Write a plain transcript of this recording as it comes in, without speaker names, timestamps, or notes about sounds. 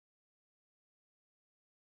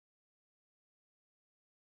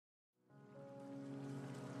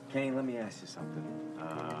Kane, let me ask you something.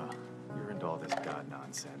 You're into all this God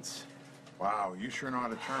nonsense. Wow, you sure know how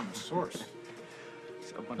to term a source.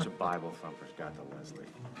 So a bunch of Bible thumpers got to Leslie.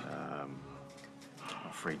 I'm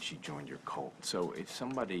afraid she joined your cult. So if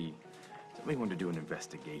somebody wanted to do an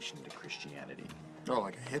investigation into Christianity. Oh,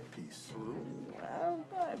 like a hit piece. Well,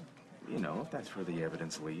 you know, if that's where the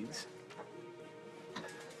evidence leads.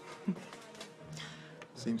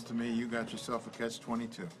 Seems to me you got yourself a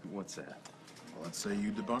catch-22. What's that? Well, let's say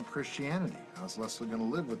you debunk Christianity. How's Leslie going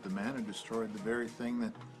to live with the man who destroyed the very thing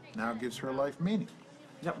that now gives her life meaning?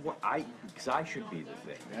 No, because I should be the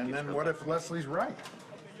thing. And then what if Leslie's right?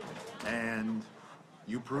 And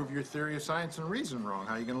you prove your theory of science and reason wrong.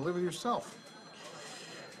 How are you going to live with yourself?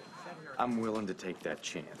 I'm willing to take that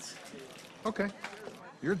chance. Okay.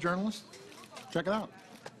 You're a journalist. Check it out.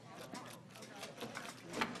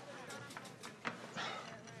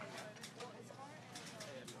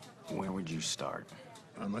 Where would you start?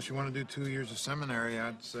 Unless you want to do 2 years of seminary,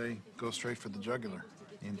 I'd say go straight for the jugular.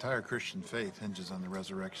 The entire Christian faith hinges on the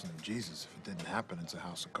resurrection of Jesus. If it didn't happen, it's a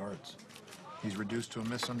house of cards. He's reduced to a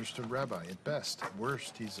misunderstood rabbi at best. At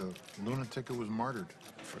worst, he's a lunatic who was martyred.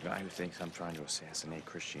 For a guy who thinks I'm trying to assassinate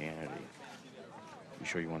Christianity, you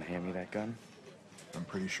sure you want to hand me that gun? I'm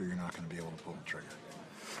pretty sure you're not going to be able to pull the trigger.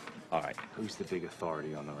 All right, who's the big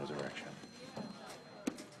authority on the resurrection?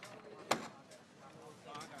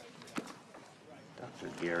 Dr.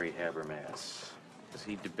 Gary Habermas.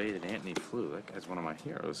 He debated Antony Flew. That guy's one of my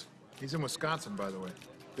heroes. He's in Wisconsin, by the way.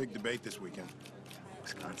 Big debate this weekend.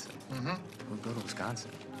 Wisconsin? Mm-hmm. We'll go to Wisconsin.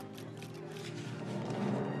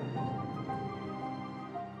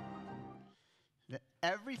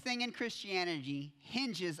 Everything in Christianity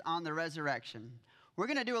hinges on the resurrection. We're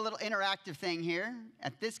going to do a little interactive thing here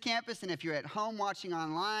at this campus, and if you're at home watching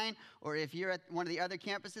online, or if you're at one of the other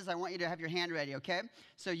campuses, I want you to have your hand ready, okay?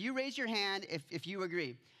 So you raise your hand if you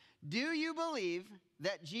agree. Do you believe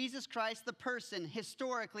that Jesus Christ, the person,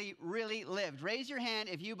 historically really lived? Raise your hand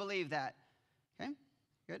if you believe that. Okay,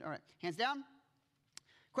 good, all right. Hands down.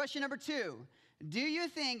 Question number 2. Do you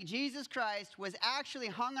think Jesus Christ was actually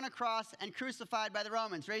hung on a cross and crucified by the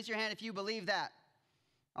Romans? Raise your hand if you believe that.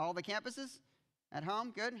 All the campuses? At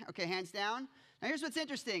home? Good. Okay, hands down. Now here's what's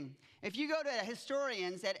interesting. If you go to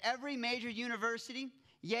historians at every major university,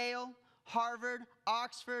 Yale, Harvard,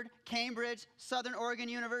 Oxford, Cambridge, Southern Oregon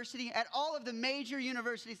University, at all of the major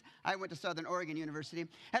universities, I went to Southern Oregon University,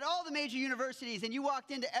 at all the major universities, and you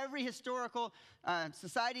walked into every historical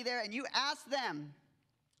society there, and you asked them,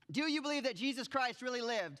 do you believe that Jesus Christ really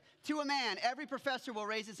lived? To a man, every professor will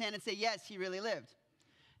raise his hand and say, yes, he really lived.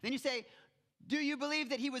 Then you say, do you believe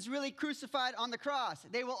that he was really crucified on the cross?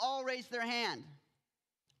 They will all raise their hand.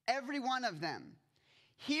 Every one of them.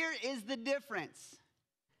 Here is the difference.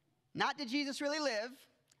 Not did Jesus really live,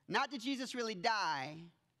 not did Jesus really die.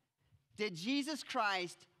 Did Jesus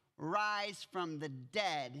Christ rise from the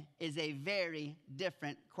dead is a very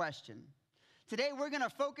different question. Today we're going to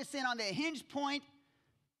focus in on the hinge point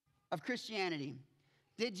of Christianity.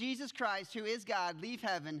 Did Jesus Christ, who is God, leave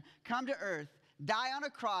heaven, come to earth, die on a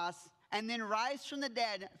cross, and then rise from the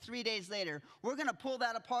dead 3 days later? We're going to pull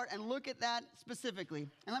that apart and look at that specifically.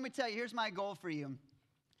 And let me tell you, here's my goal for you.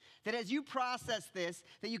 That as you process this,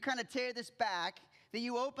 that you kind of tear this back, that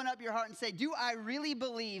you open up your heart and say, do I really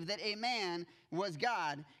believe that a man was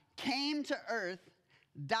God, came to earth,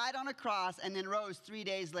 died on a cross, and then rose 3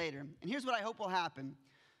 days later? And here's what I hope will happen.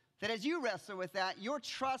 That as you wrestle with that, your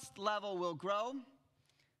trust level will grow.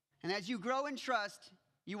 And as you grow in trust,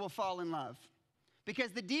 you will fall in love.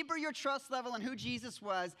 Because the deeper your trust level in who Jesus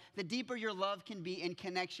was, the deeper your love can be in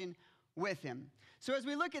connection with him. So as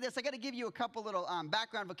we look at this, I got to give you a couple little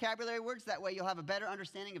background vocabulary words. That way you'll have a better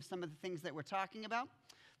understanding of some of the things that we're talking about.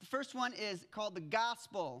 The first one is called the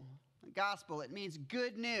gospel. The gospel, it means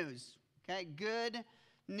good news. Okay, good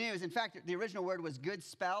news. In fact, the original word was good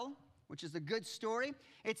spell, which is a good story.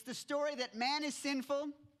 It's the story that man is sinful,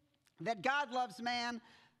 that God loves man,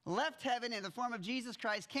 left heaven in the form of Jesus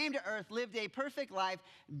Christ, came to earth, lived a perfect life,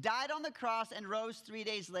 died on the cross, and rose 3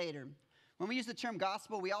 days later. When we use the term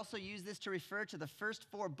gospel, we also use this to refer to the first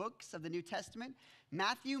 4 books of the New Testament.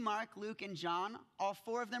 Matthew, Mark, Luke, and John, all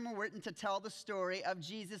 4 of them were written to tell the story of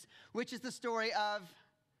Jesus, which is the story of...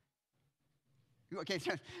 Okay,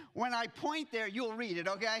 so when I point there, you'll read it,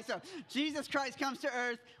 okay? So Jesus Christ comes to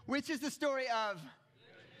earth, which is the story of...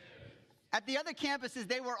 At the other campuses,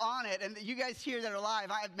 they were on it, and you guys here that are live,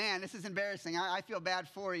 man, this is embarrassing. I feel bad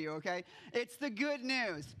for you, okay? It's the good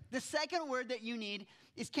news. The second word that you need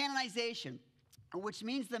is canonization, which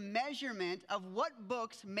means the measurement of what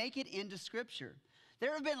books make it into Scripture.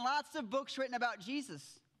 There have been lots of books written about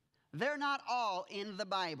Jesus. They're not all in the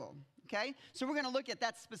Bible, okay? So we're going to look at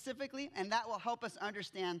that specifically, and that will help us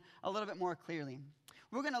understand a little bit more clearly.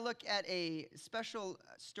 We're going to look at a special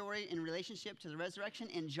story in relationship to the resurrection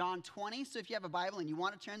in John 20. So if you have a Bible and you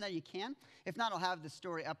want to turn there, you can. If not, I'll have the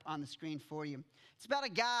story up on the screen for you. It's about a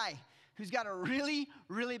guy who's got a really,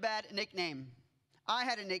 really bad nickname. I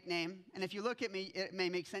had a nickname, and if you look at me, it may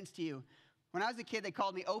make sense to you. When I was a kid, they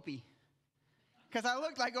called me Opie, because I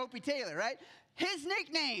looked like Opie Taylor, right? His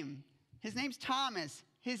name's Thomas.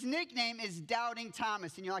 His nickname is Doubting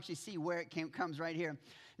Thomas, and you'll actually see where it comes right here.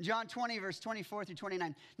 John 20, verse 24 through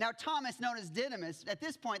 29. Now, Thomas, known as Didymus, at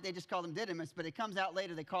this point, they just called him Didymus, but it comes out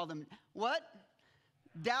later, they called him, what?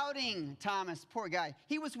 Doubting Thomas, poor guy.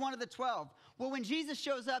 He was one of the 12. Well, when Jesus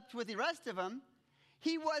shows up with the rest of them,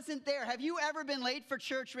 he wasn't there. Have you ever been late for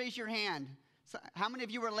church? Raise your hand. So, how many of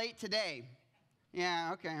you were late today? Yeah,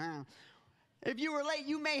 okay. If you were late,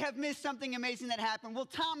 you may have missed something amazing that happened. Well,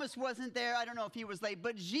 Thomas wasn't there. I don't know if he was late,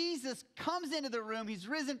 but Jesus comes into the room. He's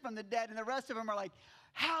risen from the dead, and the rest of them are like,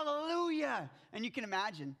 hallelujah. And you can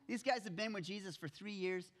imagine, these guys have been with Jesus for 3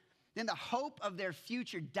 years. Then the hope of their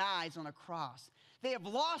future dies on a cross. They have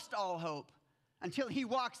lost all hope until he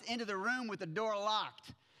walks into the room with the door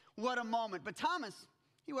locked. What a moment. But Thomas,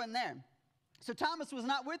 he wasn't there. So Thomas was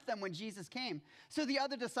not with them when Jesus came. So the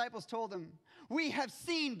other disciples told him, we have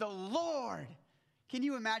seen the Lord. Can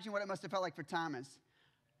you imagine what it must have felt like for Thomas?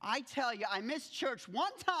 I tell you, I missed church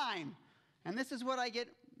one time. And this is what I get.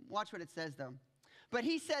 Watch what it says, though. But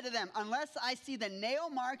he said to them, unless I see the nail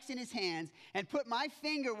marks in his hands and put my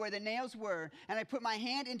finger where the nails were, and I put my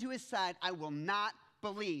hand into his side, I will not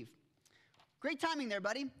believe. Great timing there,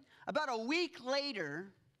 buddy. About a week later,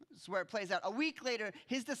 this is where it plays out. A week later,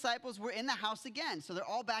 his disciples were in the house again. So they're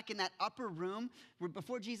all back in that upper room where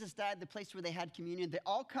before Jesus died, the place where they had communion. They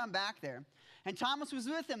all come back there. And Thomas was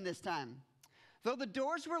with them this time. Though the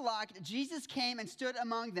doors were locked, Jesus came and stood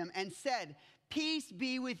among them and said, peace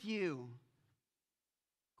be with you.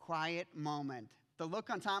 Quiet moment. The look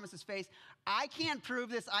on Thomas's face, I can't prove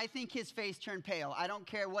this. I think his face turned pale. I don't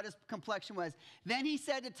care what his complexion was. Then he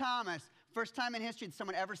said to Thomas, first time in history that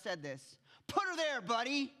someone ever said this, put her there,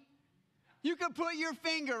 buddy. You can put your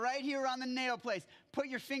finger right here on the nail place. Put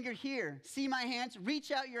your finger here. See my hands? Reach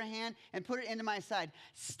out your hand and put it into my side.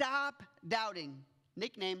 Stop doubting.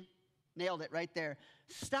 Nickname, nailed it right there.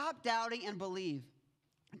 Stop doubting and believe.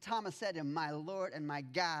 And Thomas said to him, my Lord and my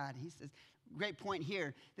God. He says, great point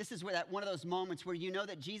here. This is where one of those moments where you know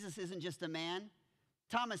that Jesus isn't just a man.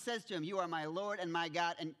 Thomas says to him, you are my Lord and my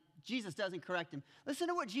God. And Jesus doesn't correct him. Listen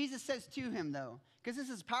to what Jesus says to him, though, because this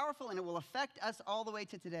is powerful and it will affect us all the way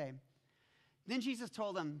to today. Then Jesus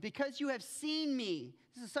told him, because you have seen me,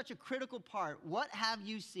 this is such a critical part. What have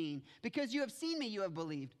you seen? Because you have seen me, you have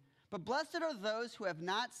believed. But blessed are those who have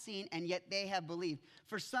not seen and yet they have believed.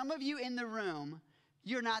 For some of you in the room,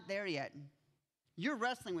 you're not there yet. You're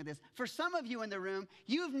wrestling with this. For some of you in the room,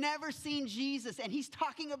 you've never seen Jesus and he's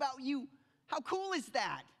talking about you. How cool is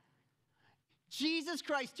that? Jesus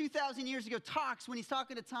Christ 2,000 years ago talks when he's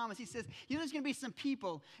talking to Thomas. He says, you know, there's going to be some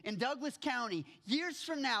people in Douglas County years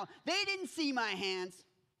from now. They didn't see my hands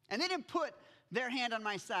and they didn't put their hand on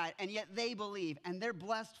my side, and yet they believe and they're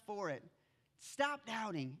blessed for it. Stop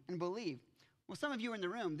doubting and believe. Well, some of you in the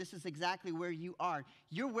room, this is exactly where you are.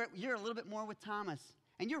 You're a little bit more with Thomas,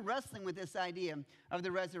 and you're wrestling with this idea of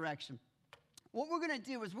the resurrection. What we're going to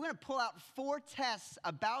do is we're going to pull out 4 tests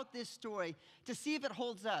about this story to see if it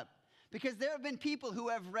holds up. Because there have been people who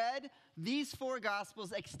have read these 4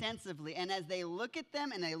 Gospels extensively, and as they look at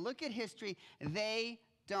them and they look at history, they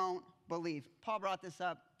don't believe. Paul brought this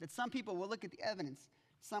up, that some people will look at the evidence.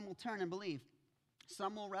 Some will turn and believe.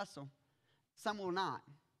 Some will wrestle. Some will not.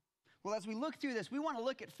 Well, as we look through this, we want to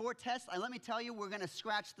look at 4 tests. And let me tell you, we're going to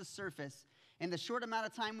scratch the surface. In the short amount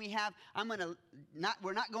of time we have,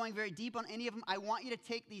 we're not going very deep on any of them. I want you to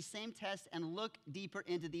take these same tests and look deeper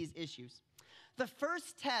into these issues. The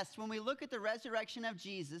first test, when we look at the resurrection of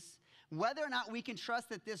Jesus, whether or not we can trust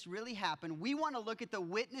that this really happened, we want to look at the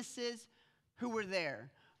witnesses who were there.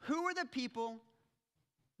 Who were the people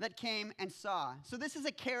that came and saw? So this is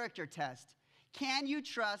a character test. Can you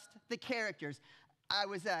trust the characters? I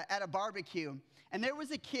was at a barbecue, and there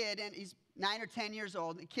was a kid, and he's 9 or 10 years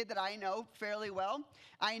old, a kid that I know fairly well.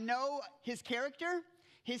 I know his character.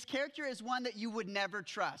 His character is one that you would never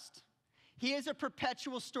trust. He is a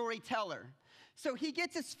perpetual storyteller. So he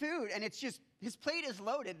gets his food, and it's just, his plate is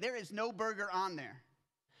loaded. There is no burger on there.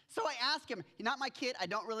 So I asked him, you're not my kid, I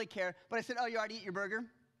don't really care. But I said, oh, you already eat your burger?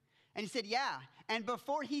 And he said, yeah. And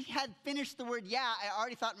before he had finished the word yeah, I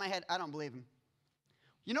already thought in my head, I don't believe him.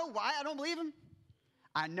 You know why I don't believe him?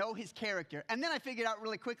 I know his character. And then I figured out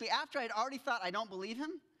really quickly, after I had already thought I don't believe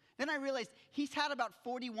him, Then I realized he's had about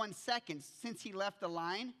 41 seconds since he left the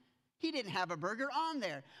line. He didn't have a burger on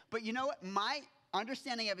there. But you know what? My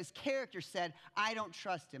understanding of his character said, I don't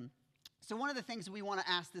trust him. So one of the things we want to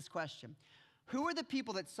ask this question, who are the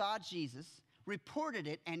people that saw Jesus, reported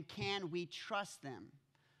it, and can we trust them?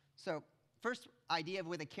 So first idea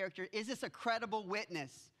with a character, is this a credible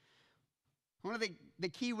witness? One of the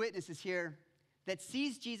key witnesses here that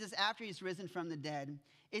sees Jesus after he's risen from the dead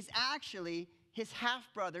is actually his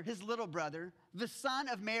half-brother, his little brother, the son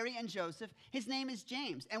of Mary and Joseph. His name is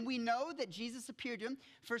James. And we know that Jesus appeared to him.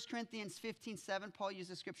 1 Corinthians 15:7, Paul used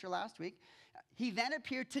the scripture last week. He then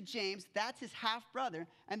appeared to James, that's his half-brother,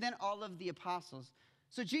 and then all of the apostles.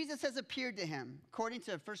 So Jesus has appeared to him, according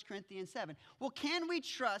to 1 Corinthians 7. Well, can we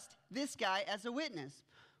trust this guy as a witness?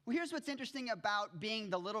 Well, here's what's interesting about being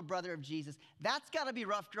the little brother of Jesus. That's got to be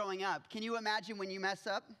rough growing up. Can you imagine when you mess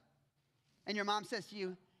up and your mom says to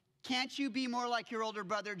you, can't you be more like your older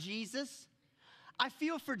brother, Jesus? I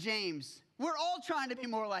feel for James. We're all trying to be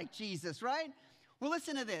more like Jesus, right? Well,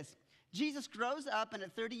 listen to this. Jesus grows up, and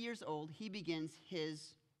at 30 years old, he begins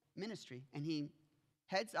his ministry. And he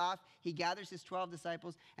heads off. He gathers his 12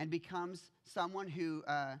 disciples and becomes someone who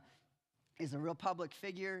is a real public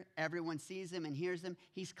figure. Everyone sees him and hears him.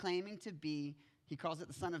 He's claiming to be, he calls it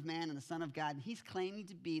the Son of Man and the Son of God. And he's claiming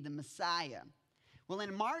to be the Messiah. Well,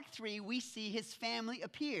 in Mark 3, we see his family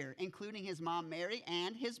appear, including his mom, Mary,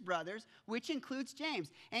 and his brothers, which includes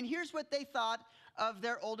James. And here's what they thought of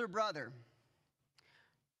their older brother.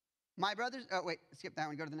 My brothers, oh, wait, skip that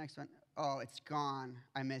one. Go to the next one. Oh, it's gone.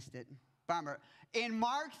 I missed it. Bummer. In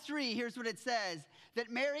Mark 3, here's what it says, that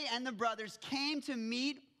Mary and the brothers came to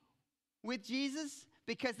meet with Jesus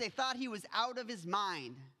because they thought he was out of his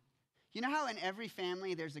mind. You know how in every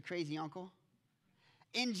family there's a crazy uncle?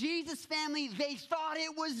 In Jesus' family, they thought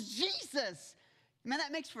it was Jesus. Man,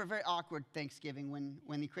 that makes for a very awkward Thanksgiving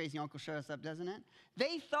when the crazy uncle shows up, doesn't it?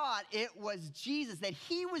 They thought it was Jesus, that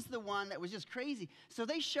he was the one that was just crazy. So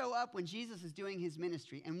they show up when Jesus is doing his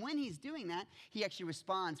ministry. And when he's doing that, he actually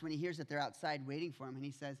responds when he hears that they're outside waiting for him. And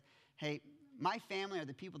he says, hey, my family are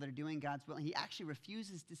the people that are doing God's will. And he actually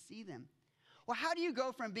refuses to see them. Well, how do you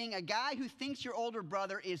go from being a guy who thinks your older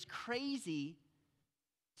brother is crazy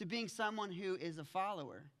to being someone who is a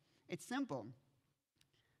follower? It's simple.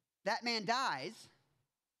 That man dies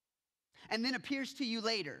and then appears to you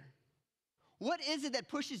later. What is it that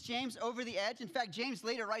pushes James over the edge? In fact, James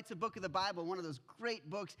later writes a book of the Bible, one of those great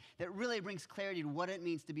books that really brings clarity to what it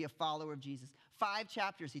means to be a follower of Jesus. 5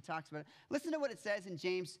 chapters he talks about it. Listen to what it says in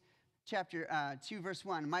James chapter 2, verse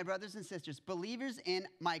 1. My brothers and sisters, believers in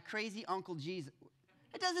my crazy uncle Jesus.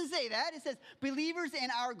 It doesn't say that. It says, believers in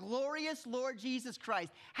our glorious Lord Jesus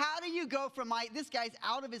Christ. How do you go from this guy's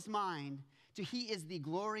out of his mind to he is the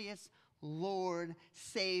glorious Lord,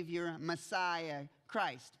 Savior, Messiah,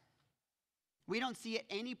 Christ? We don't see at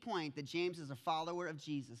any point that James is a follower of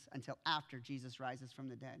Jesus until after Jesus rises from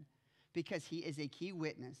the dead, because he is a key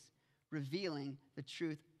witness revealing the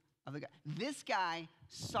truth of the God. This guy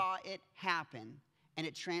saw it happen, and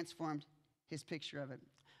it transformed his picture of it.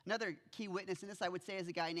 Another key witness in this, I would say, is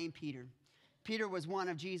a guy named Peter. Peter was one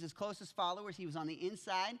of Jesus' closest followers. He was on the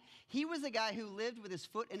inside. He was a guy who lived with his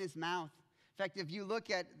foot in his mouth. In fact, if you look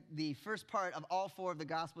at the first part of all 4 of the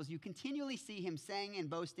Gospels, you continually see him saying and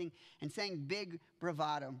boasting and saying big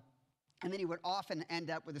bravado. And then he would often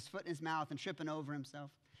end up with his foot in his mouth and tripping over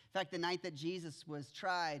himself. In fact, the night that Jesus was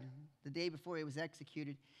tried, the day before he was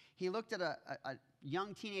executed, he looked at a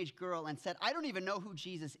young teenage girl and said, I don't even know who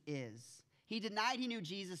Jesus is. He denied he knew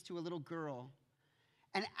Jesus to a little girl.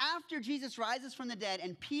 And after Jesus rises from the dead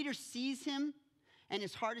and Peter sees him and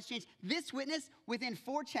his heart is changed, this witness, within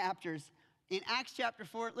 4 chapters, in Acts chapter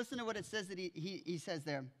 4, listen to what it says that he says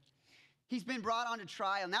there. He's been brought on to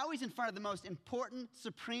trial. Now he's in front of the most important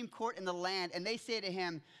Supreme Court in the land, and they say to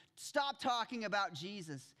him, stop talking about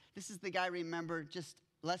Jesus. This is the guy, remember, just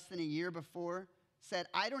less than a year before, said,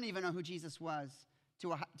 I don't even know who Jesus was,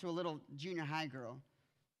 to a little junior high girl.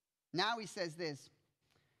 Now he says this,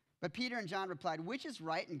 but Peter and John replied, which is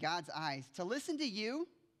right in God's eyes, to listen to you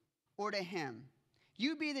or to him?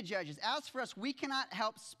 You be the judges. As for us, we cannot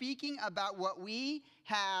help speaking about what we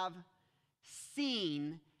have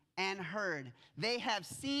seen and heard. They have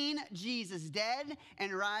seen Jesus dead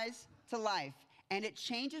and rise to life, and it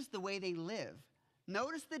changes the way they live.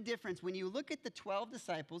 Notice the difference. When you look at the 12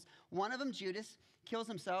 disciples, one of them, Judas, kills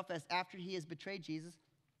himself after he has betrayed Jesus.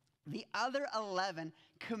 The other 11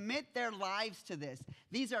 commit their lives to this.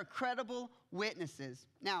 These are credible witnesses.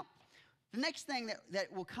 Now, the next thing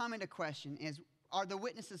that will come into question is, are the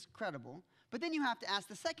witnesses credible? But then you have to ask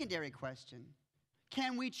the secondary question.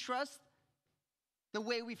 Can we trust the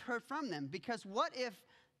way we've heard from them? Because what if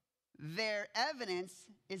their evidence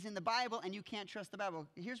is in the Bible and you can't trust the Bible.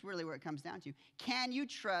 Here's really where it comes down to. Can you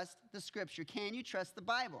trust the Scripture? Can you trust the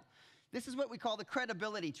Bible? This is what we call the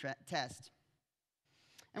credibility test.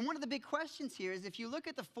 And one of the big questions here is if you look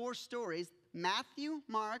at the 4 stories, Matthew,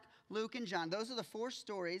 Mark, Luke, and John, those are the 4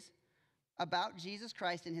 stories about Jesus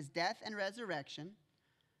Christ and his death and resurrection.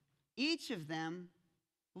 Each of them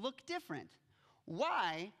look different.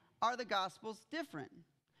 Why are the Gospels different?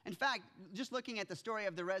 In fact, just looking at the story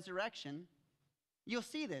of the resurrection, you'll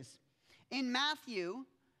see this. In Matthew,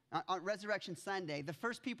 on Resurrection Sunday, the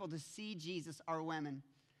first people to see Jesus are women.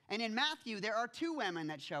 And in Matthew, there are 2 women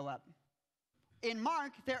that show up. In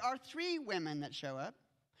Mark, there are 3 women that show up.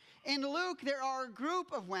 In Luke, there are a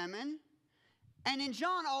group of women. And in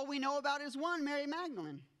John, all we know about is one, Mary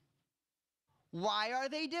Magdalene. Why are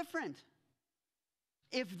they different?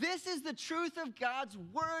 If this is the truth of God's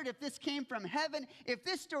word, if this came from heaven, if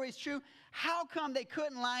this story is true, how come they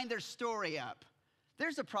couldn't line their story up?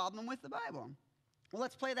 There's a problem with the Bible. Well,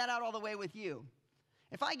 let's play that out all the way with you.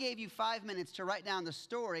 If I gave you 5 minutes to write down the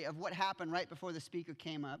story of what happened right before the speaker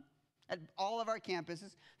came up, at all of our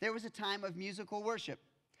campuses, there was a time of musical worship.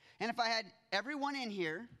 And if I had everyone in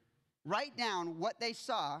here write down what they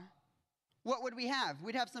saw, what would we have?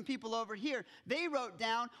 We'd have some people over here. They wrote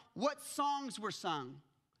down what songs were sung.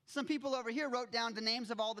 Some people over here wrote down the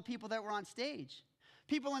names of all the people that were on stage.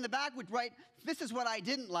 People in the back would write, this is what I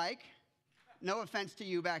didn't like. No offense to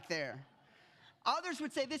you back there. Others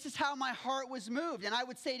would say, this is how my heart was moved. And I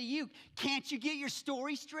would say to you, can't you get your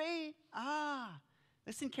story straight?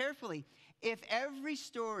 Listen carefully. If every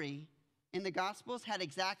story in the Gospels had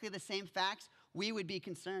exactly the same facts, we would be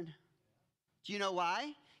concerned. Do you know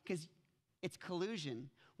why? Because it's collusion.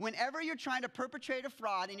 Whenever you're trying to perpetrate a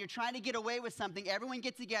fraud and you're trying to get away with something, everyone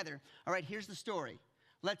gets together. All right, here's the story.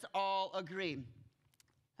 Let's all agree.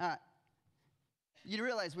 You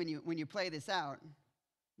realize when you play this out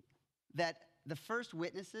that the first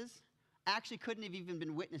witnesses actually couldn't have even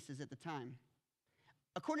been witnesses at the time.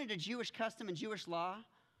 According to Jewish custom and Jewish law,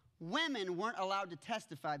 women weren't allowed to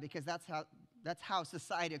testify because that's how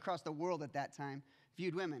society across the world at that time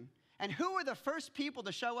viewed women. And who were the first people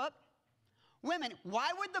to show up? Women. Why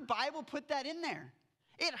would the Bible put that in there?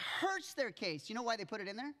 It hurts their case. You know why they put it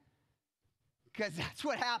in there? Because that's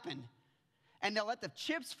what happened. And they'll let the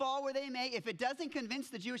chips fall where they may. If it doesn't convince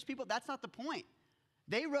the Jewish people, that's not the point.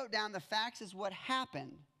 They wrote down the facts as what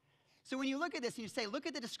happened. So when you look at this and you say, look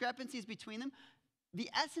at the discrepancies between them, the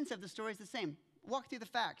essence of the story is the same. Walk through the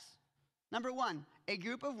facts. Number 1, a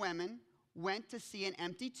group of women went to see an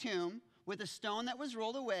empty tomb with a stone that was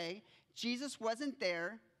rolled away. Jesus wasn't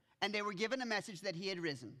there, and they were given a message that he had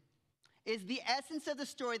risen. Is the essence of the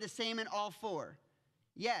story the same in all 4?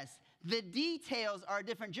 Yes. The details are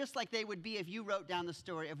different, just like they would be if you wrote down the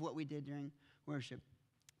story of what we did during worship.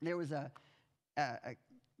 There was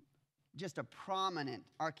just a prominent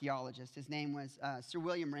archaeologist. His name was Sir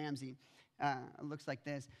William Ramsay. It looks like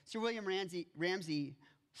this. Sir William Ramsay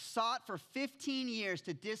sought for 15 years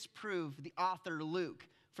to disprove the author Luke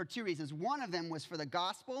for 2 reasons. One of them was for the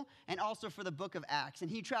gospel and also for the book of Acts. And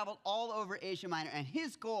he traveled all over Asia Minor. And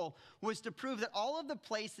his goal was to prove that all of the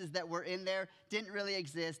places that were in there didn't really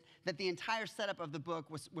exist, that the entire setup of the book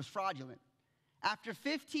was fraudulent. After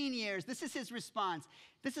 15 years, this is his response.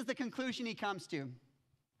 This is the conclusion he comes to.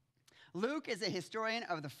 Luke is a historian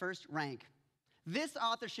of the first rank. This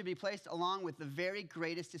author should be placed along with the very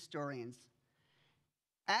greatest historians.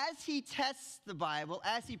 As he tests the Bible,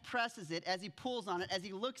 as he presses it, as he pulls on it, as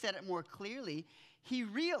he looks at it more clearly, he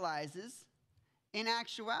realizes, in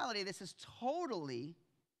actuality, this is totally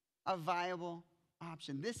a viable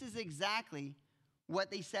option. This is exactly what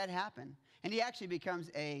they said happened. And he actually becomes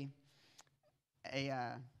a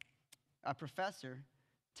professor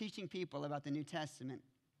teaching people about the New Testament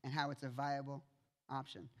and how it's a viable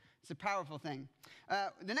option. It's a powerful thing.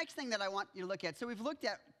 The next thing that I want you to look at, so we've looked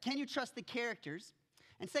at, can you trust the characters?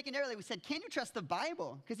 And secondarily, we said, can you trust the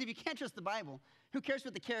Bible? Because if you can't trust the Bible, who cares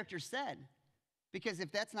what the characters said? Because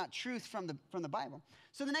if that's not truth from the Bible.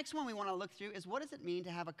 So the next one we want to look through is, what does it mean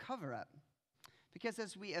to have a cover-up? Because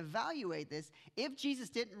as we evaluate this, if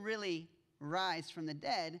Jesus didn't really rise from the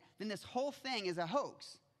dead, then this whole thing is a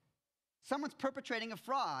hoax. Someone's perpetrating a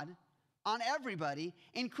fraud on everybody,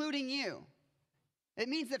 including you. It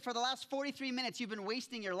means that for the last 43 minutes, you've been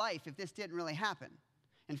wasting your life if this didn't really happen.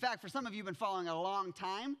 In fact, for some of you who've been following a long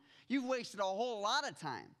time, you've wasted a whole lot of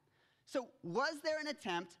time. So was there an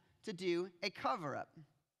attempt to do a cover-up?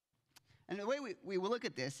 And the way we will look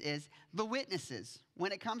at this is the witnesses.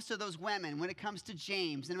 When it comes to those women, when it comes to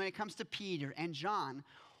James, and when it comes to Peter and John,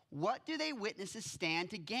 what do they witnesses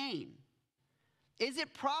stand to gain? Is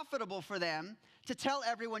it profitable for them to tell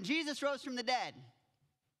everyone Jesus rose from the dead?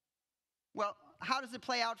 Well, how does it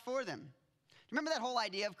play out for them? Remember that whole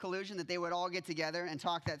idea of collusion, that they would all get together and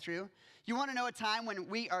talk that through? You want to know a time when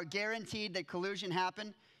we are guaranteed that collusion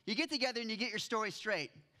happened? You get together and you get your story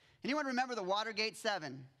straight. Anyone remember the Watergate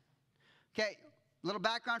 7? Okay, little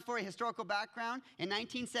background for you, historical background. In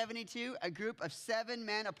 1972, a group of 7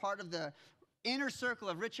 men, a part of the inner circle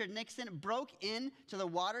of Richard Nixon, broke into the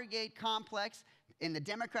Watergate complex in the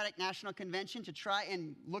Democratic National Convention to try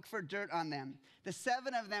and look for dirt on them. The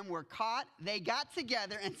 7 of them were caught. They got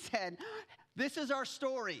together and said, this is our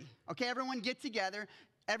story. Okay, everyone get together.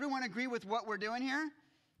 Everyone agree with what we're doing here?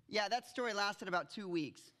 Yeah, that story lasted about 2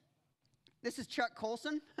 weeks. This is Chuck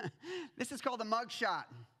Colson. This is called a mugshot.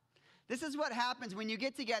 This is what happens when you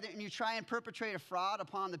get together and you try and perpetrate a fraud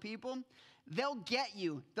upon the people. They'll get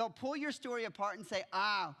you. They'll pull your story apart and say,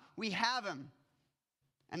 we have him.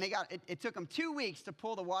 And it took them 2 weeks to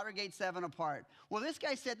pull the Watergate 7 apart. Well, this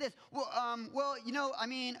guy said this.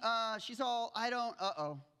 She's all,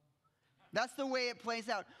 That's the way it plays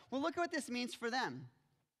out. Well, look at what this means for them.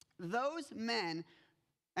 Those men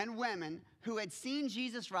and women who had seen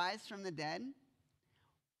Jesus rise from the dead,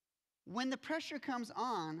 when the pressure comes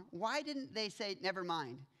on, why didn't they say, never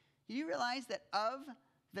mind? Do you realize that of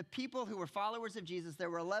the people who were followers of Jesus, there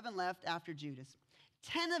were 11 left after Judas?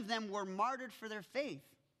 10 of them were martyred for their faith.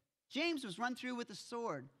 James was run through with a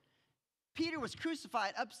sword. Peter was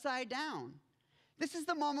crucified upside down. This is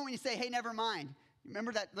the moment when you say, hey, never mind.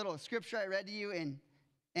 Remember that little scripture I read to you in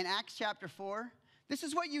Acts chapter 4? This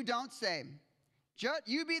is what you don't say.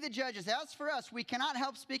 You be the judges. As for us, we cannot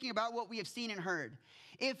help speaking about what we have seen and heard.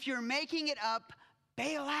 If you're making it up,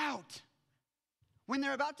 bail out. When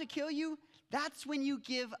they're about to kill you, that's when you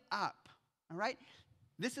give up. All right?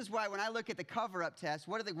 This is why when I look at the cover-up test,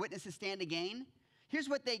 what do the witnesses stand to gain? Here's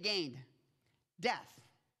what they gained: death.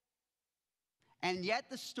 And yet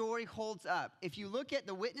the story holds up. If you look at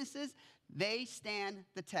the witnesses, they stand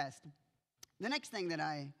the test. The next thing that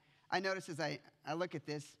I notice as I look at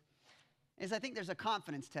this is I think there's a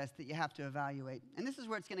confidence test that you have to evaluate. And this is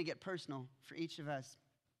where it's going to get personal for each of us.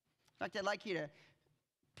 In fact, I'd like you to,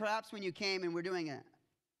 perhaps when you came and we're doing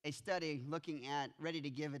a study looking at ready to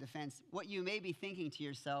give a defense, what you may be thinking to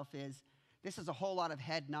yourself is, this is a whole lot of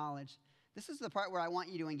head knowledge. This is the part where I want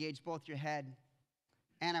you to engage both your head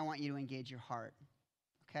and I want you to engage your heart,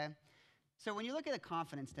 okay? So when you look at a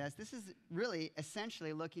confidence test, this is really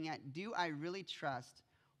essentially looking at, do I really trust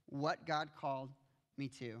what God called me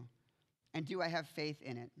to? And do I have faith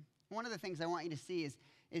in it? One of the things I want you to see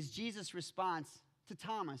is Jesus' response to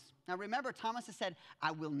Thomas. Now remember, Thomas has said,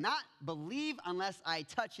 I will not believe unless I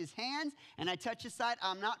touch his hands and I touch his side.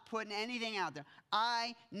 I'm not putting anything out there.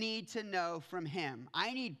 I need to know from him.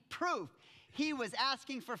 I need proof. He was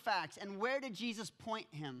asking for facts. And where did Jesus point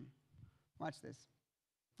him? Watch this.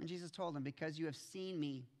 And Jesus told him, because you have seen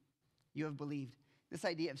me, you have believed. This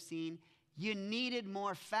idea of seeing, you needed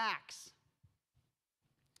more facts.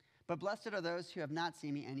 But blessed are those who have not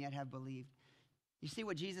seen me and yet have believed. You see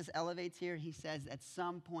what Jesus elevates here? He says at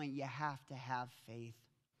some point you have to have faith.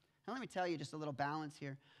 Now let me tell you just a little balance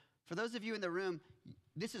here. For those of you in the room,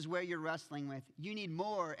 this is where you're wrestling with. You need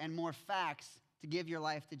more and more facts to give your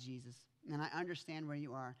life to Jesus. And I understand where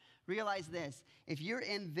you are. Realize this. If you're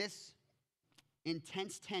in this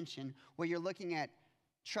intense tension where you're looking at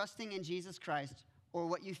trusting in Jesus Christ or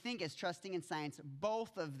what you think is trusting in science,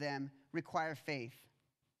 both of them require faith.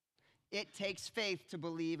 It takes faith to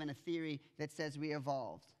believe in a theory that says we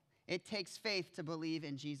evolved. It takes faith to believe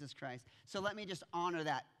in Jesus Christ. So let me just honor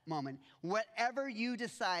that moment. Whatever you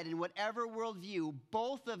decide in whatever worldview,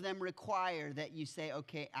 both of them require that you say,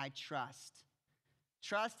 okay, I trust.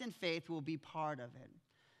 Trust and faith will be part of it.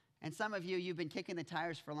 And some of you, you've been kicking the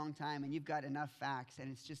tires for a long time and you've got enough facts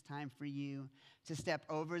and it's just time for you to step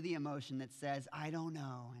over the emotion that says, I don't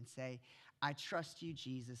know, and say, I trust you,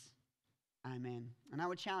 Jesus. Amen. And I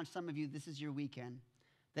would challenge some of you, this is your weekend,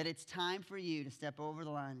 that it's time for you to step over the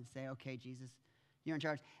line and say, okay, Jesus, you're in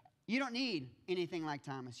charge. You don't need anything like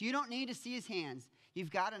Thomas. You don't need to see his hands. You've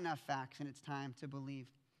got enough facts and it's time to believe.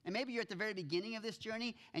 And maybe you're at the very beginning of this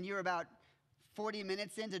journey and you're about 40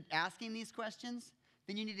 minutes into asking these questions.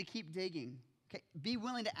 Then you need to keep digging. Okay? Be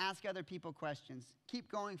willing to ask other people questions.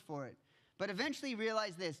 Keep going for it. But eventually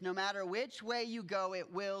realize this, no matter which way you go,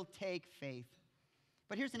 it will take faith.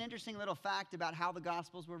 But here's an interesting little fact about how the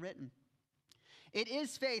Gospels were written. It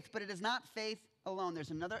is faith, but it is not faith alone. There's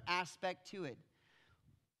another aspect to it.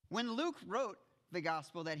 When Luke wrote the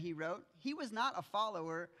Gospel that he wrote, he was not a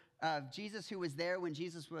follower of Jesus who was there when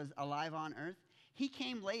Jesus was alive on earth. He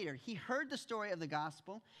came later. He heard the story of the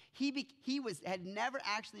gospel. He had never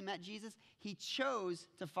actually met Jesus. He chose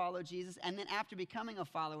to follow Jesus. And then after becoming a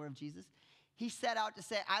follower of Jesus, he set out to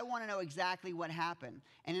say, I want to know exactly what happened.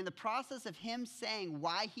 And in the process of him saying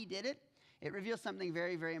why he did it, it reveals something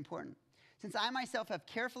very, very important. Since I myself have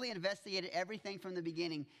carefully investigated everything from the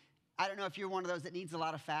beginning, I don't know if you're one of those that needs a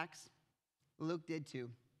lot of facts. Luke did too.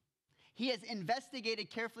 He has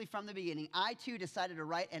investigated carefully from the beginning. I too decided to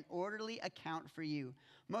write an orderly account for you,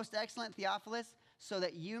 most excellent Theophilus, so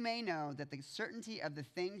that you may know that the certainty of the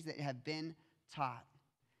things that have been taught.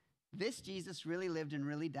 This Jesus really lived and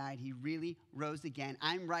really died. He really rose again.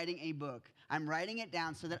 I'm writing a book. I'm writing it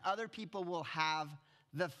down so that other people will have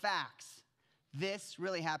the facts. This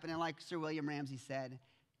really happened. And like Sir William Ramsey said,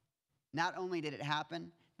 not only did it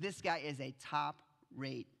happen, this guy is a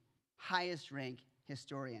top-rate, highest-rank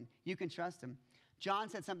historian. You can trust him. John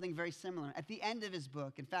said something very similar at the end of his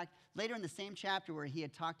book. In fact, later in the same chapter where he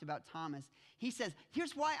had talked about Thomas, he says,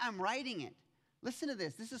 here's why I'm writing it. Listen to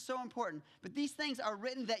this. This is so important. But these things are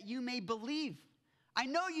written that you may believe. I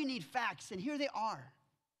know you need facts, and here they are.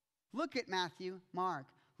 Look at Matthew, Mark,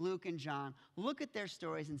 Luke, and John. Look at their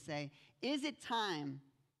stories and say, is it time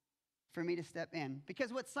for me to step in?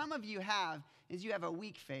 Because what some of you have is you have a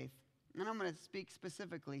weak faith. And I'm going to speak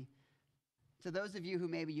specifically to those of you who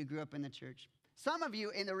maybe you grew up in the church. Some of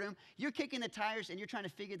you in the room, you're kicking the tires and you're trying to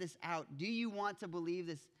figure this out. Do you want to believe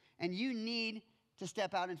this? And you need to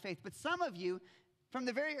step out in faith. But some of you, from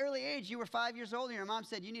the very early age, you were 5 years old and your mom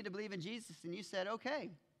said, you need to believe in Jesus. And you said,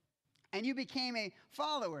 okay. And you became a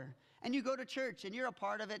follower. And you go to church and you're a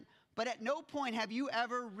part of it. But at no point have you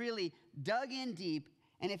ever really dug in deep.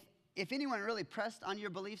 And if anyone really pressed on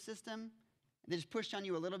your belief system, they just pushed on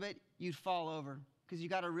you a little bit, you'd fall over because you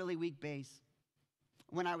got a really weak base.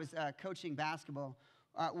 When I was coaching basketball,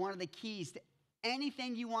 one of the keys to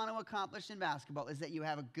anything you want to accomplish in basketball is that you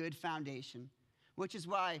have a good foundation, which is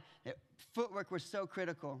why footwork was so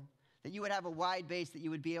critical, that you would have a wide base that you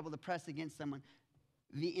would be able to press against someone.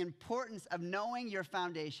 The importance of knowing your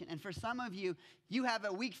foundation. And for some of you, you have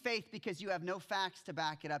a weak faith because you have no facts to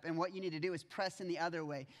back it up. And what you need to do is press in the other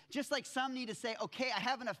way. Just like some need to say, okay, I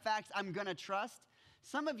have enough facts, I'm going to trust.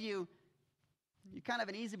 Some of you, you're kind of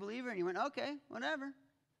an easy believer and you went, okay, whatever.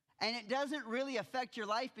 And it doesn't really affect your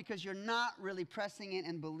life because you're not really pressing in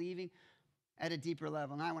and believing at a deeper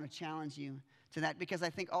level. And I want to challenge you to that because I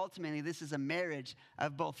think ultimately this is a marriage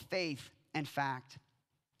of both faith and fact.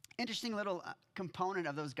 Interesting little component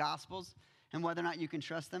of those Gospels and whether or not you can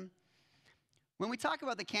trust them. When we talk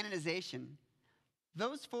about the canonization,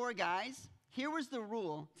 those 4 guys, here was the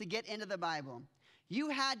rule to get into the Bible. You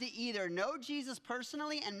had to either know Jesus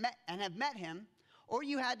personally and have met him, or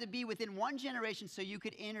you had to be within 1 generation so you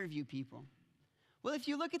could interview people. Well, if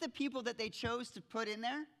you look at the people that they chose to put in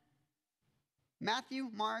there, Matthew,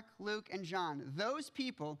 Mark, Luke, and John, those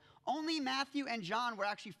people, only Matthew and John were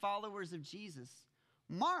actually followers of Jesus.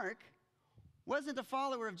 Mark wasn't a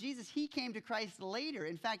follower of Jesus. He came to Christ later.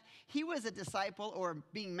 In fact, he was a disciple or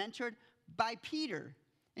being mentored by Peter.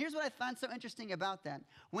 And here's what I found so interesting about that.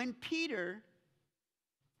 When Peter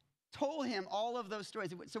told him all of those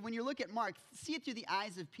stories, so when you look at Mark, see it through the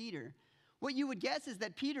eyes of Peter. What you would guess is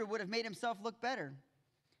that Peter would have made himself look better.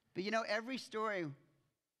 But you know, every story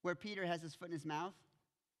where Peter has his foot in his mouth,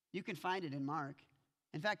 you can find it in Mark.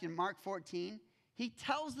 In fact, in Mark 14, he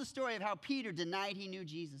tells the story of how Peter denied he knew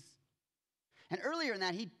Jesus. And earlier in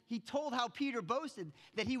that, he told how Peter boasted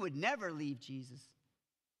that he would never leave Jesus.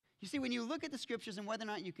 You see, when you look at the scriptures and whether or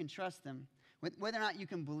not you can trust them, whether or not you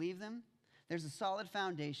can believe them, there's a solid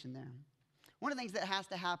foundation there. One of the things that has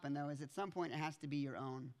to happen, though, is at some point it has to be your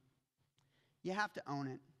own. You have to own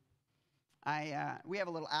it. We have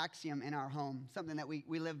a little axiom in our home, something that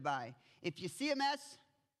we live by. If you see a mess,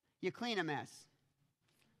 you clean a mess.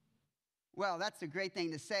 Well, that's a great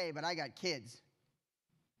thing to say, but I got kids.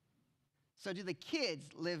 So do the kids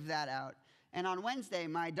live that out? And on Wednesday,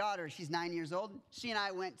 my daughter, she's 9 years old, she and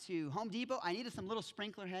I went to Home Depot. I needed some little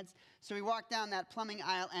sprinkler heads. So we walked down that plumbing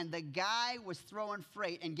aisle, and the guy was throwing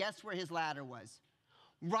freight, and guess where his ladder was?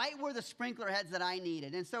 Right where the sprinkler heads that I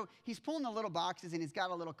needed. And so he's pulling the little boxes, and he's got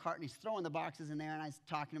a little cart, and he's throwing the boxes in there, and I was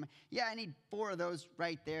talking to him. Yeah, I need 4 of those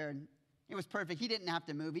right there. And it was perfect. He didn't have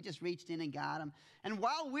to move. He just reached in and got them. And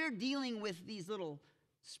while we're dealing with these little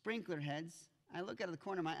sprinkler heads, I look out of the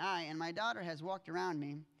corner of my eye, and my daughter has walked around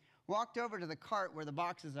me, walked over to the cart where the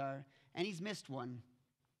boxes are, and he's missed one.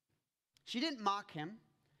 She didn't mock him.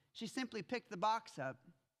 She simply picked the box up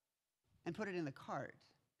and put it in the cart.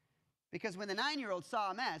 Because when the 9-year-old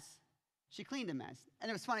saw a mess, she cleaned a mess. And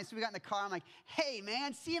it was funny. So we got in the car. I'm like, hey,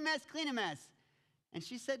 man, see a mess, clean a mess. And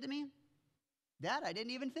she said to me, Dad, I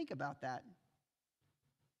didn't even think about that.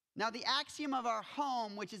 Now, the axiom of our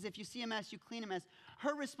home, which is if you see a mess, you clean a mess,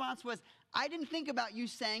 her response was, I didn't think about you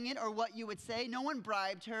saying it or what you would say. No one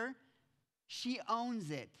bribed her. She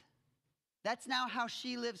owns it. That's now how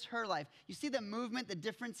she lives her life. You see the movement, the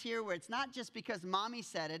difference here, where it's not just because mommy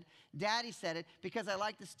said it, daddy said it, because I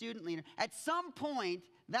like the student leader. At some point,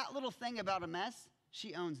 that little thing about a mess,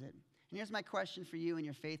 she owns it. And here's my question for you in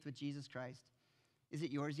your faith with Jesus Christ. Is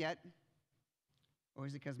it yours yet? Or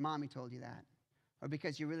is it because mommy told you that? Or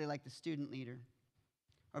because you really like the student leader?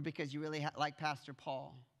 Or because you really like Pastor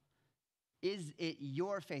Paul? Is it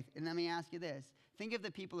your faith? And let me ask you this. Think of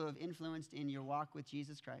the people who have influenced in your walk with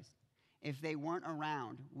Jesus Christ. If they weren't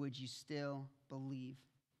around, would you still believe?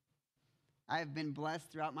 I have been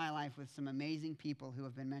blessed throughout my life with some amazing people who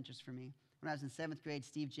have been mentors for me. When I was in 7th grade,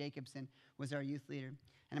 Steve Jacobson was our youth leader.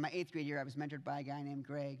 And in my 8th grade year, I was mentored by a guy named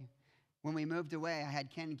Greg. When we moved away, I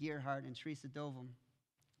had Ken Gearhart and Teresa Doval.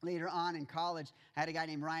 Later on in college, I had a guy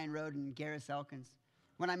named Ryan Roden and Garris Elkins.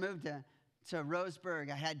 When I moved to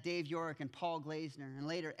Roseburg, I had Dave York and Paul Glazner, and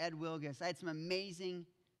later Ed Wilgus. I had some amazing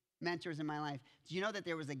mentors in my life. Do you know that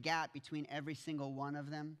there was a gap between every single one of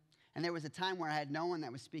them? And there was a time where I had no one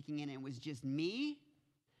that was speaking in. It was just me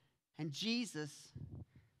and Jesus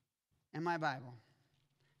and my Bible.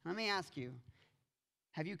 Let me ask you,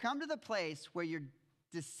 have you come to the place where your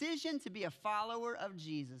decision to be a follower of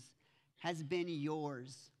Jesus has been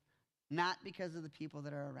yours, not because of the people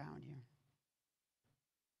that are around you?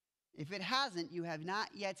 If it hasn't, you have not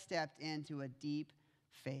yet stepped into a deep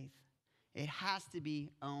faith. It has to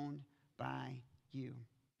be owned by you.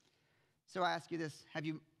 So I ask you this, have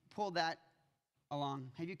you pulled that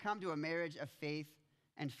along? Have you come to a marriage of faith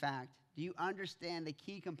and fact? Do you understand the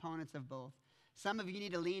key components of both? Some of you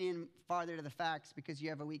need to lean in farther to the facts because you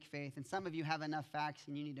have a weak faith, and some of you have enough facts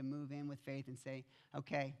and you need to move in with faith and say,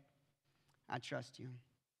 okay, I trust you.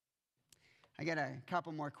 I got a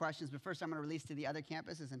couple more questions, but first I'm going to release to the other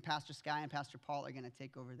campuses, and Pastor Sky and Pastor Paul are going to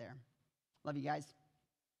take over there. Love you guys.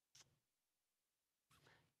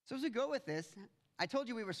 So as we go with this, I told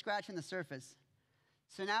you we were scratching the surface.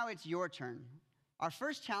 So now it's your turn. Our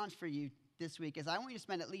first challenge for you this week is I want you to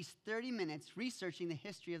spend at least 30 minutes researching the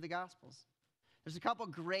history of the Gospels. There's a couple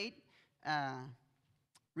great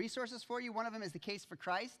resources for you. One of them is The Case for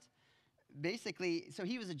Christ. Basically, so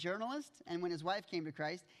he was a journalist, and when his wife came to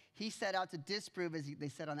Christ, he set out to disprove, as they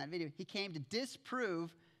said on that video, he came to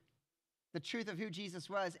disprove the truth of who Jesus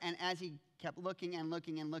was, and as he kept looking and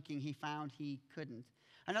looking and looking, he found he couldn't.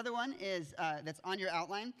 Another one is, that's on your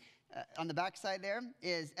outline, on the back side there,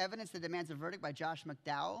 is Evidence That Demands a Verdict by Josh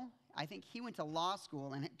McDowell. I think he went to law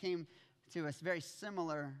school and came to a very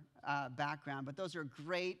similar background, but those are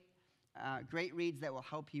great reads that will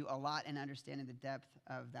help you a lot in understanding the depth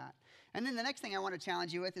of that. And then the next thing I want to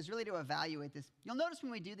challenge you with is really to evaluate this. You'll notice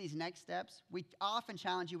when we do these next steps, we often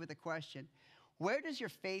challenge you with a question. Where does your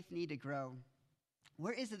faith need to grow?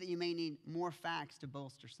 Where is it that you may need more facts to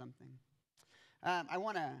bolster something? I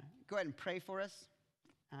want to go ahead and pray for us,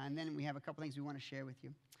 and then we have a couple things we want to share with you.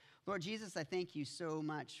 Lord Jesus, I thank you so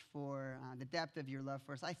much for the depth of your love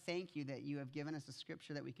for us. I thank you that you have given us a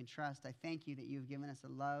scripture that we can trust. I thank you that you have given us a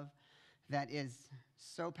love that is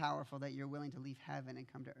so powerful that you're willing to leave heaven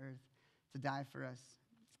and come to earth to die for us.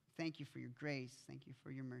 Thank you for your grace. Thank you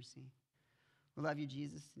for your mercy. We love you,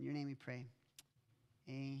 Jesus. In your name we pray.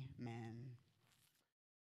 Amen.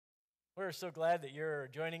 We're so glad that you're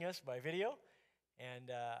joining us by video.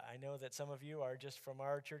 And I know that some of you are just from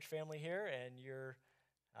our church family here, and you're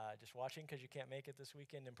just watching because you can't make it this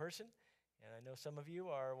weekend in person. And I know some of you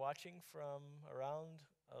are watching from around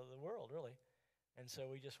the world, really. And so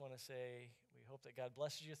we just want to say we hope that God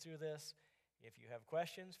blesses you through this. If you have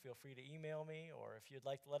questions, feel free to email me, or if you'd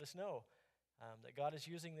like to let us know that God is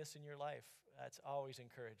using this in your life, that's always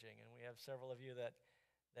encouraging. And we have several of you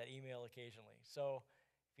that email occasionally. So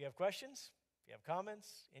if you have questions, if you have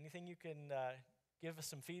comments, anything you can give us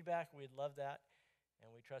some feedback, we'd love that.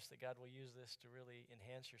 And we trust that God will use this to really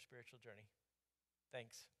enhance your spiritual journey.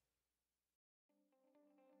 Thanks.